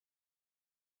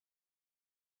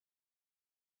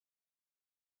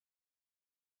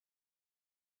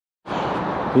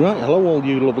Right, hello all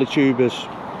you lovely tubers.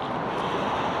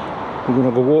 We're going to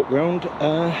have a walk round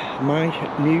my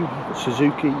new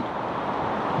Suzuki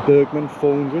Burgman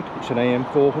 400. It's an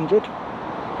AN400.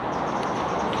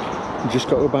 Just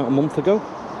got it about a month ago.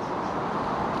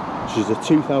 This is a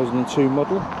 2002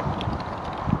 model.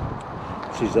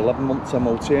 This is 11 months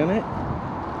MOT on it.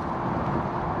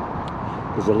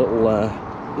 There's a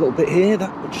little bit here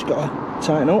that we've just got to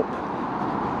tighten up.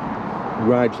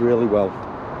 Rides really well.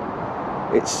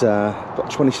 It's got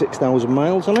 26,000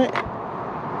 miles on it.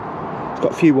 It's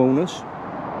got a few owners.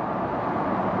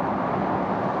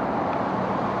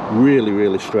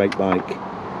 Really straight bike.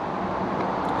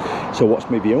 So what's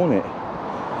my view on it?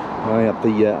 I have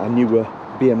the a newer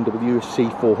BMW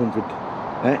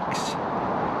C400X.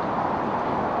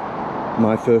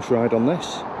 My first ride on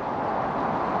this,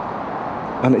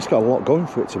 and it's got a lot going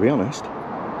for it, to be honest.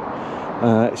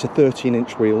 It's a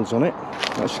 13-inch wheels on it.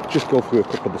 Let's just go through a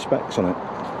couple of the specs on it.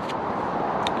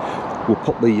 We'll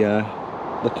put the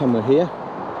camera here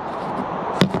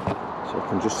so you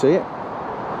can just see it,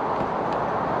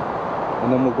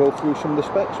 and then we'll go through some of the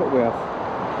specs what we have.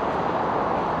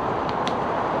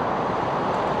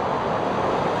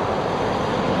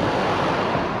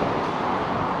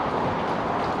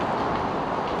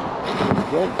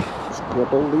 Again, just grab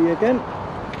hold of you again.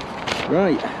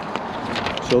 Right.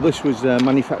 So this was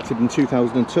manufactured in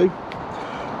 2002.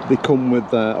 They come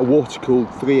with a water-cooled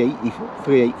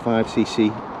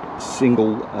 385cc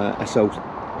single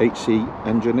SLHC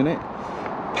engine in it.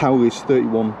 Power is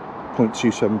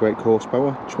 31.27 brake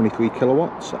horsepower, 23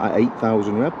 kilowatts at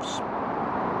 8,000 revs.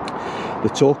 The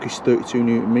torque is 32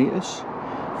 newton meters.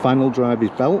 Final drive is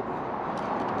belt.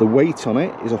 The weight on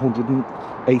it is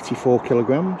 184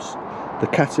 kilograms. The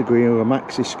category are a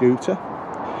Maxi scooter.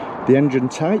 The engine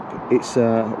type, it's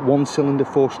a 1-cylinder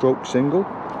 4-stroke single.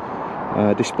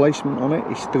 Displacement on it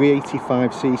is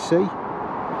 385cc.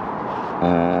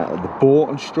 The bore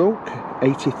and stroke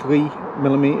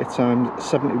 83mm times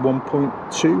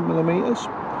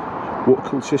 71.2mm. Water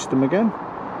cooled system again.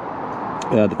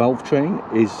 The valve train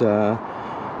is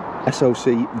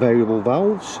SLC variable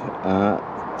valves,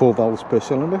 4 valves per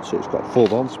cylinder, so it's got 4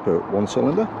 valves per 1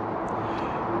 cylinder.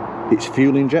 It's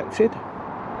fuel injected.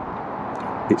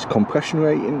 Its compression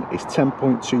rating is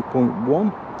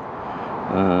 10.2.1.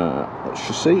 Let's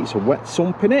just see, it's a wet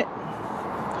sump in it.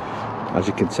 As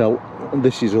you can tell,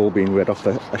 this is all being read off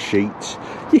a sheet.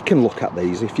 You can look at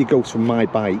these. If you go to My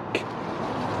Bike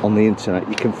on the internet,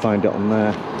 you can find it on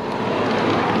there.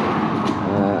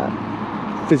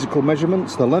 Physical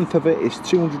measurements, the length of it is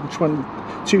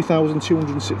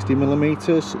 2,260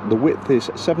 millimeters. The width is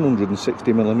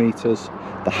 760 millimeters.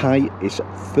 The height is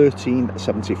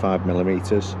 1375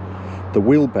 millimeters. The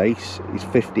wheelbase is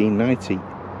 1590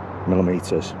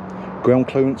 millimeters. Ground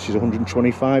clearance is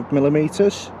 125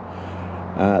 millimeters.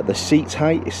 The seat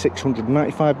height is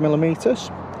 695 millimeters,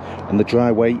 and the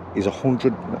dry weight is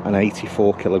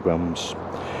 184 kilograms.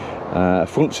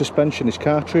 Front suspension is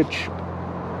cartridge.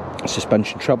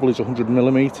 Suspension travel is 100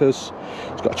 millimeters.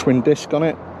 It's got a twin disc on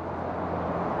it.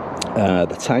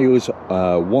 The tyre is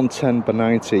 110 by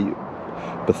 90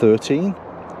 by 13.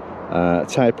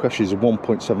 Tyre pressure is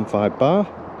 1.75 bar.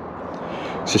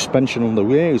 Suspension on the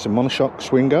rear is a monoshock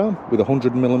swing arm with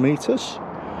 100 millimeters.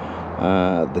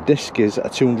 The disc is a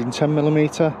 210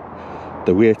 millimeter.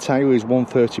 The rear tyre is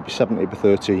 130 by 70 by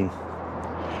 13.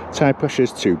 Tyre pressure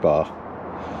is 2 bar.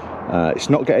 It's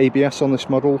not got ABS on this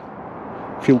model.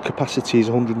 Fuel capacity is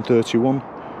 131.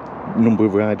 Number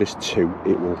of riders 2.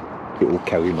 It will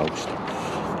carry most.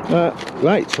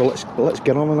 Right, so let's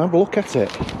get on and have a look at it.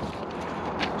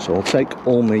 So I'll take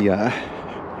all my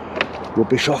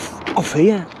rubbish off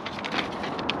here,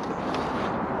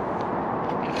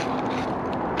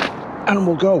 and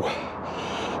we'll go.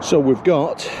 So we've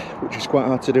got, which is quite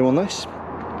hard to do on this,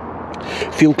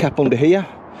 fuel cap under here.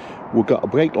 We've got a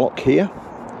brake lock here.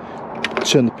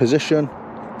 Turn the position,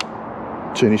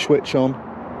 turn your switch on,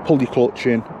 pull your clutch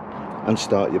in, and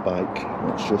start your bike.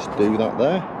 Let's just do that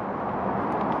there.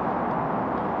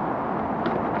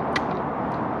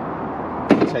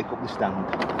 Take up the stand.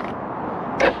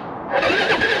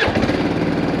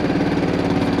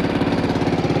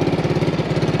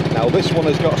 Now this one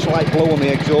has got a slight blow on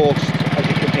the exhaust, as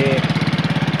you can hear.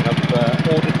 I've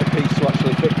ordered the piece to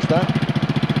actually fix that.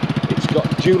 It's got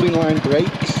dual inline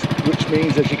brakes, which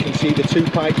means, as you can see, the 2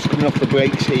 pipes coming off the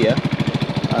brakes here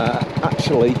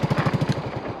actually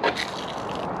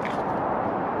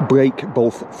brake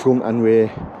both front and rear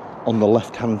on the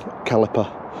left hand caliper,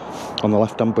 on the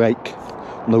left hand brake.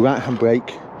 On the right hand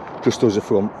brake just does the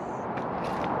front.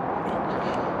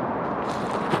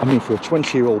 I mean, for a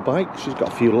 20-year-old bike, she's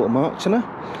got a few little marks in her.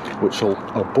 which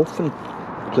I'll buff and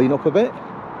clean up a bit.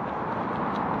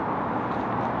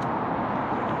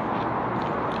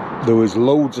 There was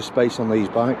loads of space on these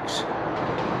bikes.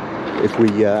 If we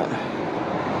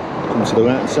come to the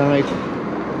right side,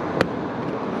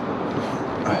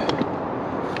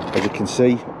 as you can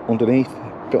see underneath,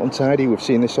 a bit untidy. We've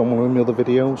seen this on one of my other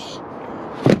videos.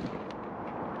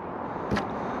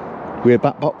 Rear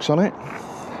back box on it.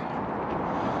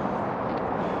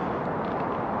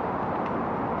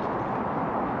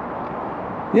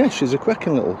 Yeah, she's a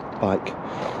cracking little bike.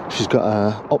 She's got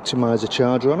a optimizer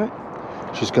charger on it.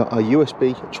 She's got a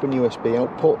USB, twin USB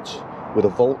output with a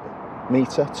volt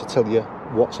meter to tell you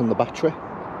what's in the battery.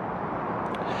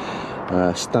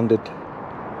 Standard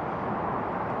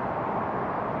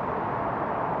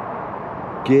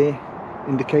gear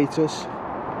indicators.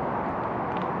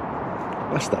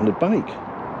 A standard bike.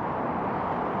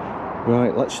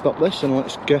 Right, let's stop this and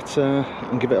let's get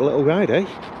and give it a little ride, eh?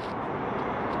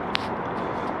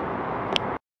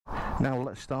 Now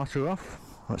let's start her off.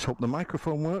 Let's hope the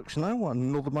microphone works now.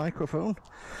 Another microphone.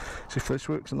 See if this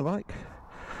works on the bike.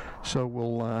 So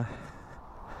we'll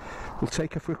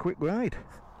take her for a quick ride.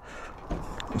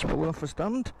 Let's pull her off a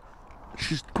stand.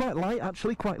 She's quite light,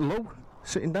 actually, quite low,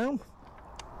 sitting down.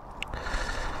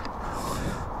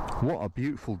 What a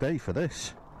beautiful day for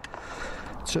this.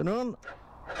 Turn on.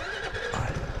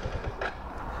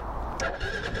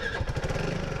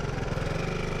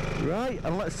 Right,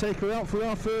 and let's take her out for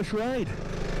our first ride.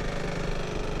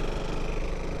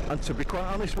 And to be quite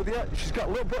honest with you, she's got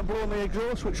a little bit of blow on the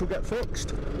exhaust, which will get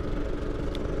fixed.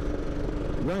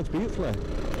 Rides beautifully.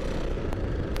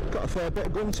 Got a fair bit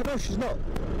of grunt in her. She's not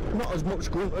as much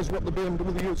grunt as what the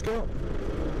BMW's got.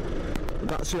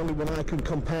 That's the only one I can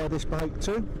compare this bike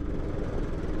to.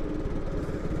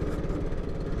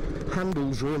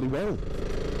 Handles really well.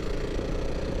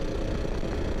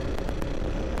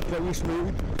 Very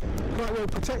smooth. Quite well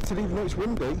protected even though it's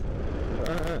windy.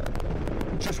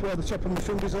 Just where the top of my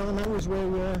fingers are now is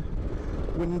where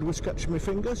wind was catching my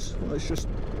fingers. Let's just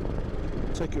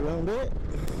take it around here.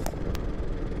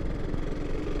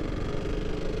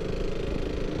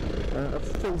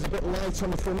 Feels a bit light on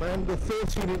the front end. The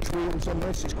 13-inch wheels on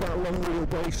this, it's quite a long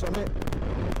wheelbase on it.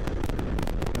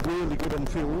 Really good on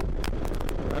fuel.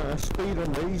 Speed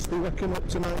on these, they reckon up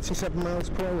to 97 miles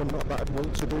per hour, not that I'd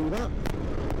want to do that.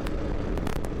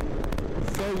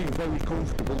 Very, very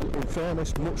comfortable. In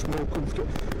fairness, much more comfortable.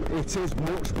 It is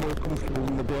much more comfortable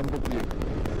than the BMW.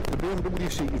 The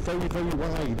BMW seat is very, very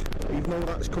wide. Even though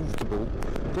that's comfortable,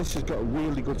 this has got a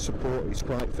really good support. It's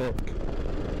quite thick.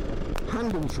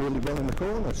 Handles really well in the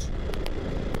corners.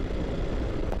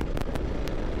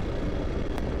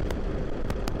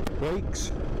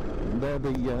 Brakes, they're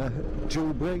the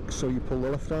dual brakes, so you pull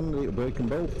the left hand, it'll brake them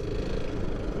both.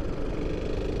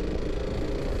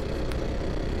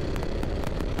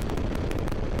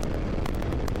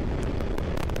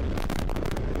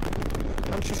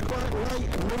 And she's quite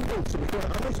light and nimble, to be quite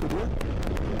honest with you.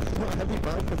 She's not a heavy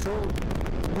bike at all.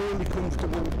 Really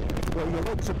comfortable where your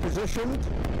legs are positioned.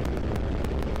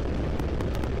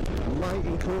 Light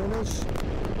in corners.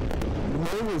 The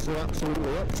mirrors are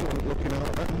absolutely excellent looking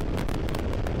out there.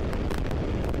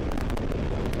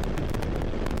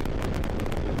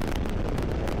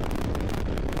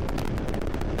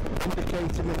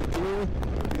 Indicating in the gear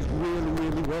is really,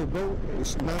 really well built.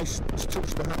 It's nice to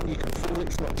touch the hand, you can feel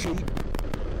it's not cheap.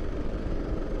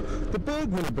 The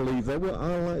Burgman, I believe, though,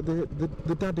 are like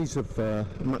the daddies of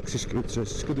Maxi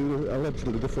scooters, because they were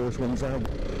allegedly the first ones out.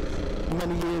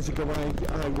 Many years ago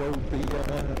I rode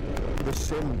the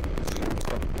Sim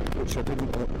scooter, which I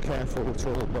didn't care for at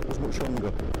all, but was much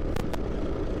younger.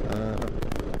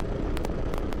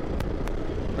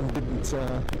 And didn't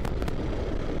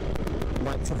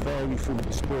like to vary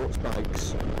from sports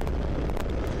bikes.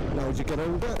 Now as you get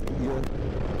older, you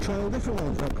try different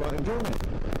ones, I quite enjoy it.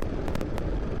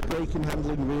 Braking,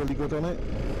 handling really good on it.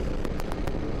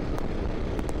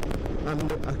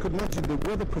 And I could imagine the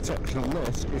weather protection on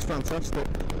this is fantastic.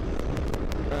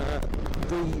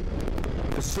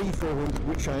 The C400,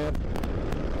 which I have,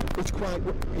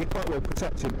 you're quite well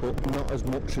protected, but not as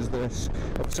much as this.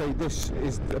 I'd say this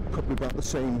is probably about the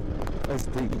same as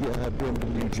the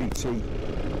BMW GT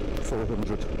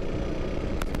 400.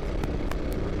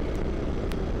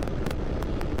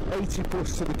 80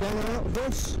 plus to the gallon out of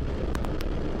this.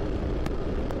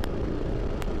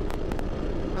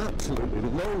 Absolutely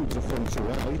loads of fun to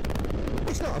ride.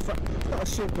 It's not a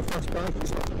super fast bike.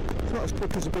 It's not as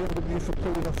quick as a BMW for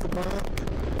pulling off the park.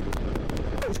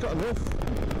 But it's got enough.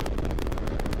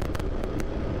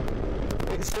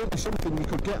 It's certainly something you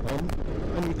could get on,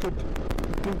 and you could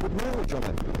do good mileage on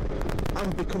it.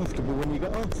 and be comfortable when you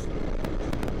get off.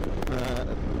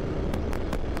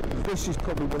 This is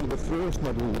probably one of the first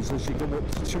models. As you go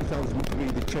up to 2003,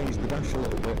 they changed the dash a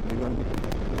little bit. They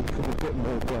become a bit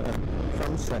more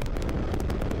fancy.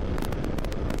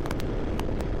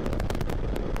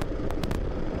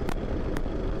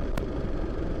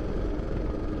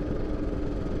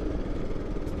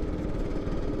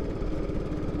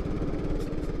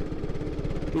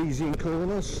 Easy in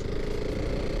corners.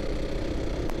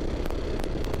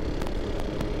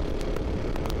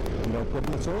 No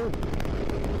problem at all.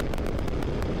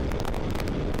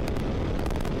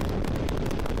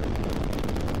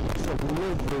 It's a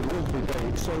lovely, lovely day.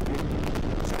 It's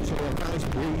actually a nice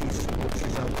breeze which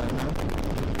is out there now.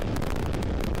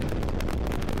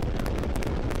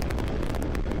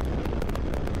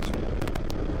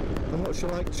 And what she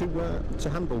like to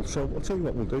handle, so I'll tell you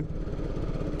what we'll do.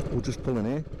 We'll just pull in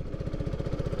here.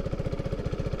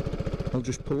 I'll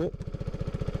just pull up.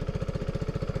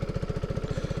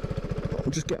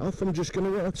 I'll just get off. I'm just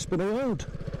going to spin around.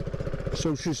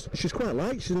 So she's quite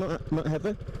light. She's not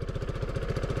heavy.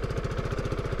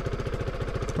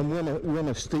 And we're on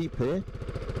a steep here,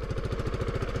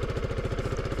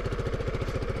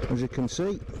 as you can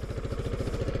see.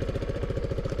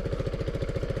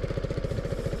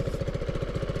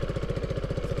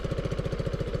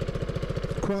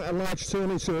 Quite a large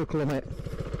turning circle on it.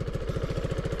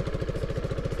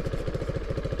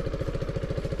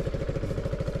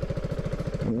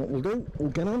 And what we'll do, we'll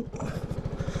get on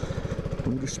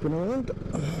and just spin around.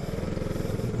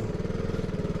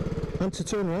 And to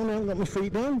turn around, I haven't got my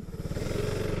feet down.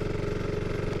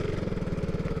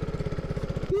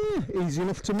 Yeah, easy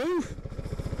enough to move.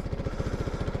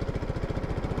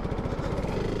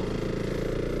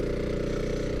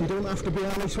 You don't have to be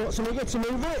Arnold Schwarzenegger to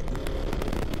move it.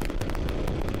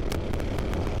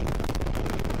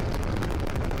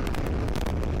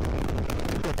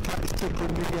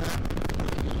 Tickling the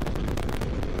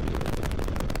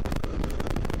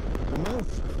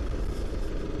mouth.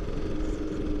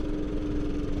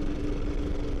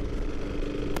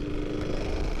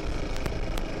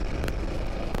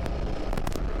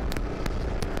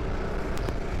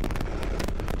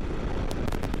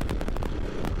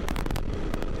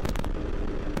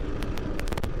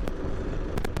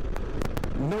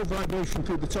 No vibration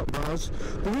through the top bars.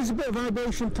 There is a bit of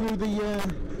vibration through the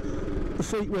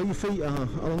feet, where your feet are,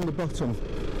 along the bottom.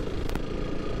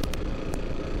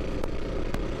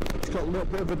 It's got a little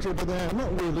bit of a dribble there,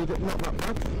 not really, not that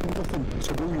bad, nothing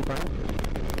to worry about.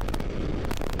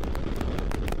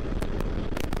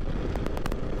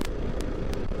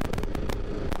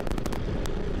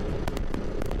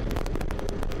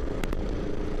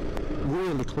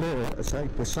 Really clear, I say,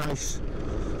 precise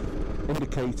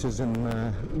indicators and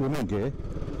running gear.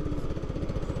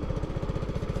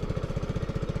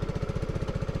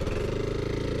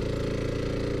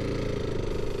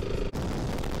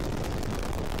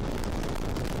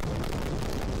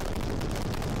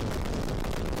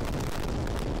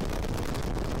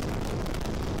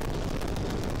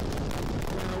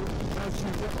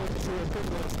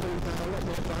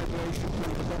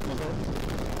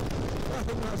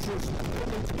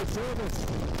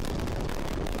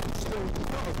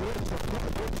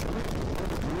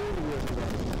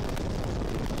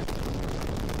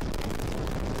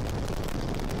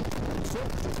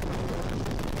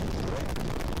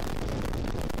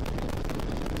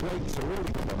 Brakes are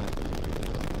really good on it.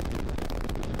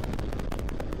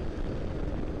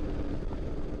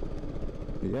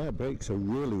 Yeah, brakes are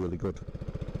really, really good.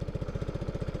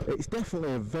 It's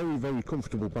definitely a very, very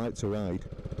comfortable bike to ride.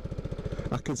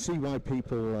 I can see why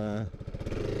people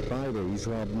buy these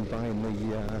rather than buying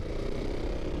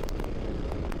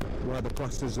why the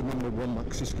class is the #1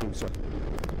 Maxi scooter.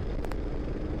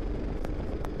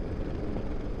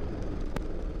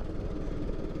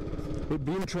 It'd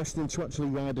be interesting to actually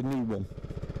ride a new one,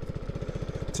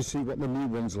 to see what the new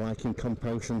one's like in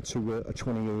comparison to a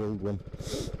 20-year-old one.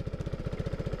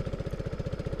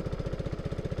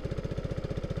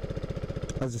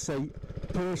 As I say,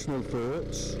 personal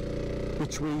thoughts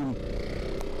between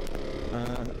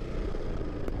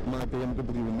my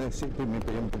BMW and this, it'd be my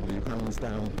BMW hands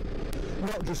down.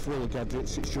 Not just for all the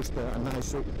gadgets, it's just a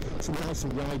nicer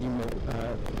riding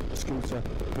scooter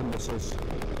than this is.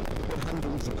 It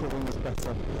handles the corners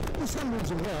better. This handles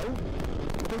them well.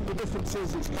 I think the difference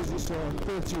is it's because it's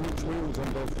 13-inch wheels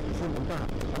on both front and back,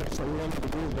 and it's a longer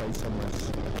wheelbase on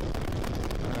this.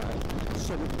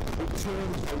 So it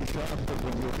turns very sharply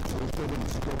when you actually get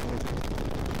into corners.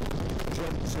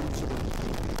 Jumps into them.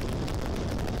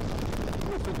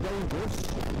 Nothing dangerous.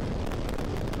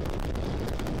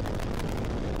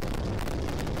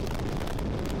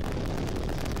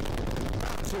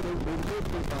 absolutely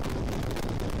lovely bike.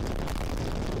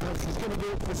 Now she's going to be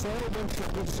up for sale when she's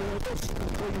been serviced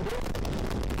and cleaned up.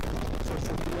 So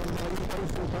she'll be on my eBay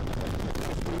for about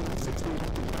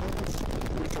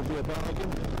 £1,500–1,600, which will be a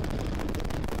bargain.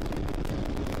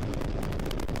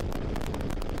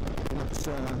 And that's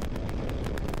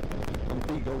on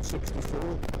Beagle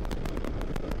 64.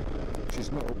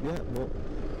 She's not up yet, but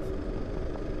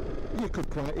you could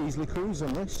quite easily cruise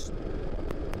on this.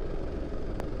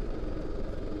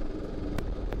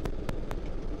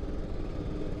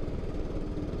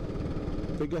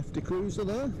 Big hefty cruiser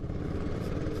there.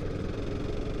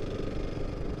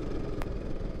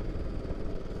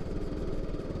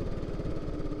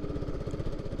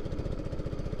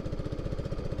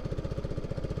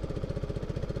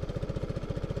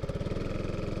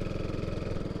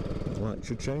 Light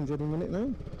should change any minute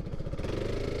now.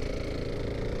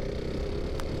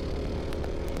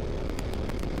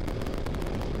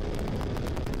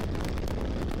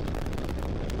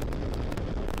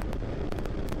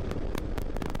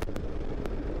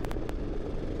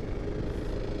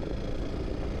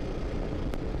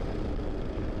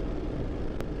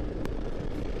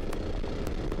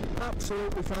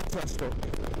 Absolutely fantastic.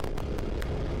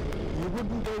 You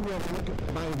wouldn't go wrong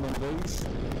buying one of these.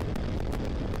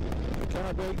 The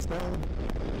car breaks down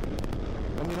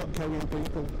and you're not carrying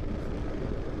people.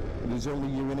 There's only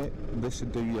you in it, and this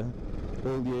would do you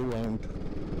all year round.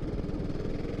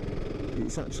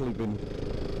 It's actually been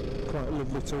quite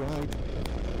lovely to ride.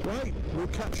 Right, we'll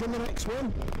catch you on the next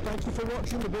one. Thank you for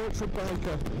watching the Birchwood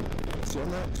Biker. See you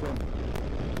on the next one.